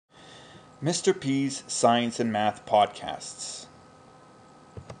Mr. P's Science and Math Podcasts.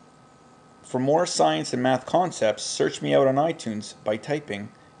 For more science and math concepts, search me out on iTunes by typing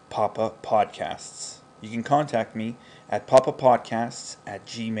Papa Podcasts. You can contact me at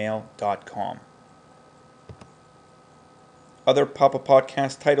papapodcasts@gmail.com. Other Papa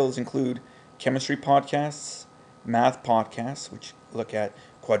Podcast titles include Chemistry Podcasts, Math Podcasts, which look at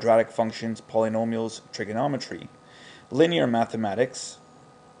quadratic functions, polynomials, trigonometry, linear mathematics,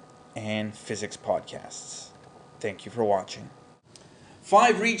 and physics podcasts. Thank you for watching.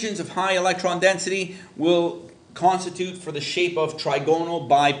 5 regions of high electron density will constitute for the shape of trigonal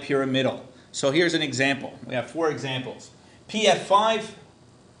bipyramidal. So here's an example. We have 4 examples. PF5,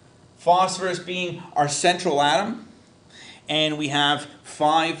 phosphorus being our central atom, and we have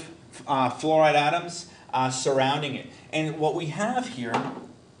 5 fluoride atoms surrounding it. And what we have here,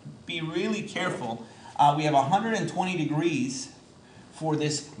 be really careful, we have 120 degrees for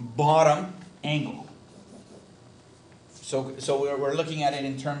this bottom angle. So we're looking at it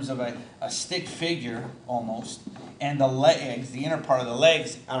in terms of a stick figure almost, and the legs, the inner part of the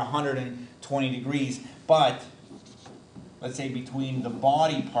legs at 120 degrees, but let's say between the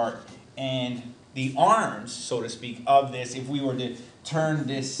body part and the arms, so to speak, of this, if we were to turn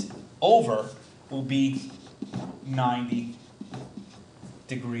this over, will be 90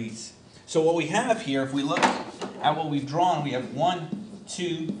 degrees. So what we have here, if we look at what we've drawn, we have 1,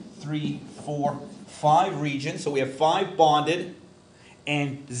 2, 3, 4, 5 regions. So we have 5 bonded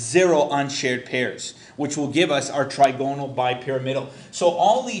and 0 unshared pairs, which will give us our trigonal bipyramidal. So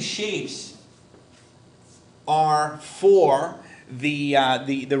all these shapes are for the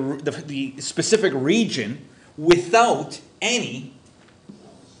specific region without any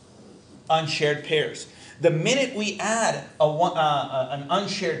unshared pairs. The minute we add an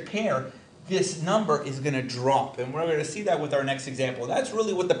unshared pair, this number is going to drop, and we're going to see that with our next example. That's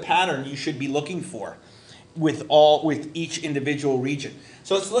really what the pattern you should be looking for with each individual region.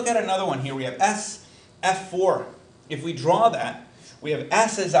 So let's look at another one here. We have S, F4. If we draw that, we have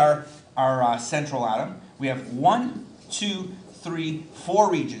S as our central atom. We have 1, 2, 3, 4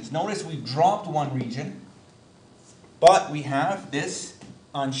 regions. Notice we've dropped 1 region, but we have this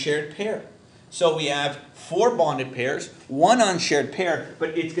unshared pair. So we have 4 bonded pairs, 1 unshared pair,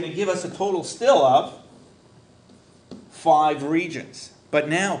 but it's going to give us a total still of 5 regions. But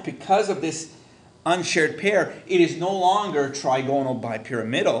now, because of this unshared pair, it is no longer trigonal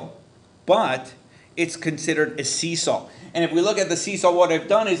bipyramidal, but it's considered a seesaw. And if we look at the seesaw, what I've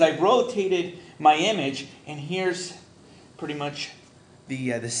done is I've rotated my image, and here's pretty much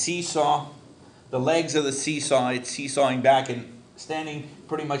the seesaw, the legs of the seesaw. It's seesawing back, and standing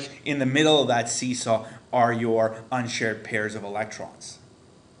pretty much in the middle of that seesaw are your unshared pairs of electrons.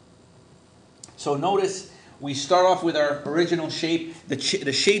 So notice we start off with our original shape.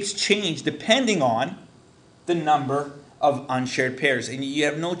 The shapes change depending on the number of unshared pairs. And you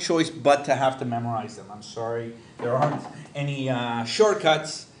have no choice but to have to memorize them. I'm sorry, there aren't any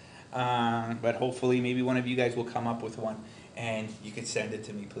shortcuts, but hopefully maybe one of you guys will come up with one and you can send it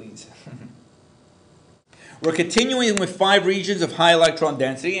to me, please. We're continuing with 5 regions of high electron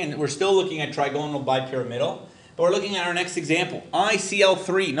density, and we're still looking at trigonal bipyramidal. But we're looking at our next example,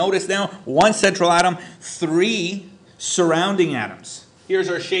 ICl3. Notice now, 1 central atom, 3 surrounding atoms. Here's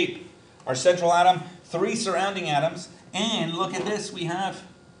our shape. Our central atom, 3 surrounding atoms, and look at this, we have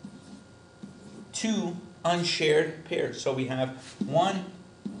 2 unshared pairs. So we have 1,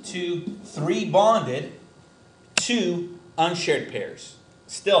 2, 3 bonded, 2 unshared pairs.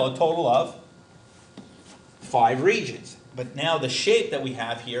 Still a total of 5 regions. But now the shape that we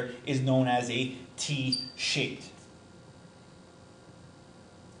have here is known as a T-shaped.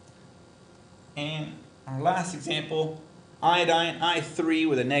 And our last example, iodine, I3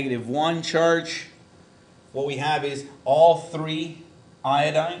 with a -1 charge. What we have is all 3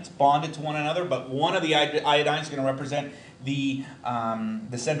 iodines bonded to one another, but one of the iodines is going to represent the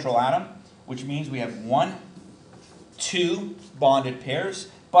central atom, which means we have 1, 2 bonded pairs.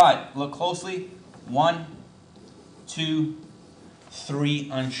 But look closely, 1, 2, 3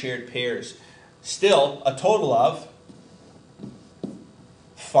 unshared pairs. Still a total of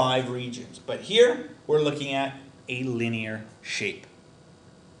 5 regions. But here we're looking at a linear shape.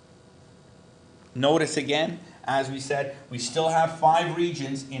 Notice again, as we said, we still have 5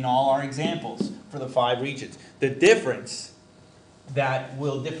 regions in all our examples for the 5 regions. The difference that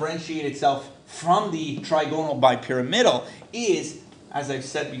will differentiate itself from the trigonal bipyramidal is, as I've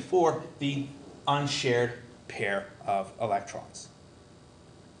said before, the unshared pair of electrons.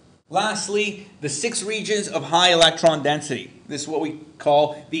 Lastly, the 6 regions of high electron density. This is what we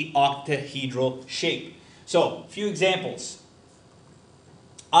call the octahedral shape. So, a few examples.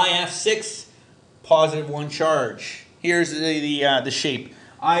 IF6, positive 1 charge. Here's the shape.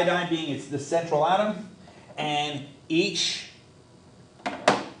 Iodine being it's the central atom, and each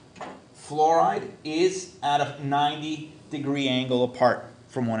fluoride is at a 90-degree angle apart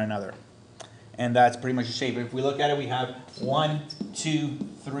from one another. And that's pretty much the shape. If we look at it, we have 1, 2,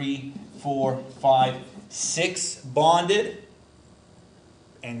 3, 4, 5, 6 bonded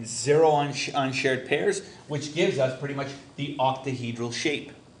and 0 unshared pairs, which gives us pretty much the octahedral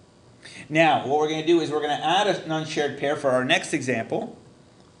shape. Now, what we're going to do is we're going to add an unshared pair for our next example,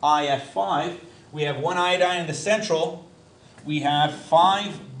 IF5. We have 1 iodine in the central. We have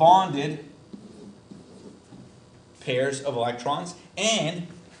 5 bonded pairs of electrons and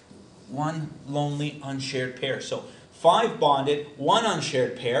 1 lonely unshared pair. So 5 bonded, 1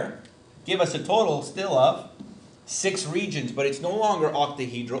 unshared pair, give us a total still of 6 regions, but it's no longer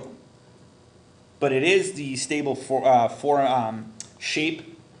octahedral, but it is the stable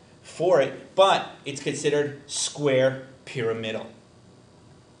shape for it, but it's considered square pyramidal.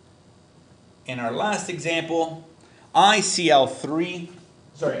 In our last example, ICl4,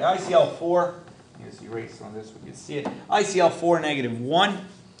 let's erase some of this so we can see it, ICl4 -1.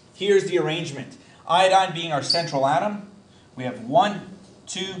 Here's the arrangement. Iodine being our central atom, we have 1,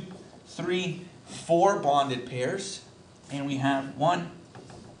 2, 3, 4 bonded pairs, and we have 1,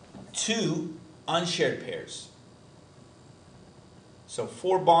 2 unshared pairs. So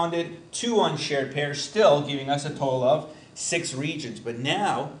 4 bonded, 2 unshared pairs, still giving us a total of 6 regions. But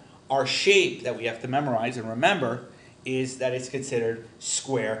now our shape that we have to memorize and remember is that it's considered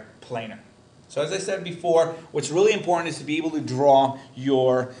square planar. So as I said before, what's really important is to be able to draw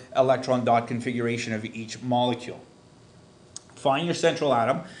your electron dot configuration of each molecule. Find your central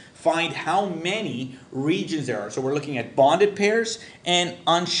atom, find how many regions there are. So we're looking at bonded pairs and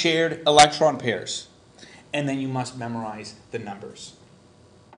unshared electron pairs. And then you must memorize the numbers.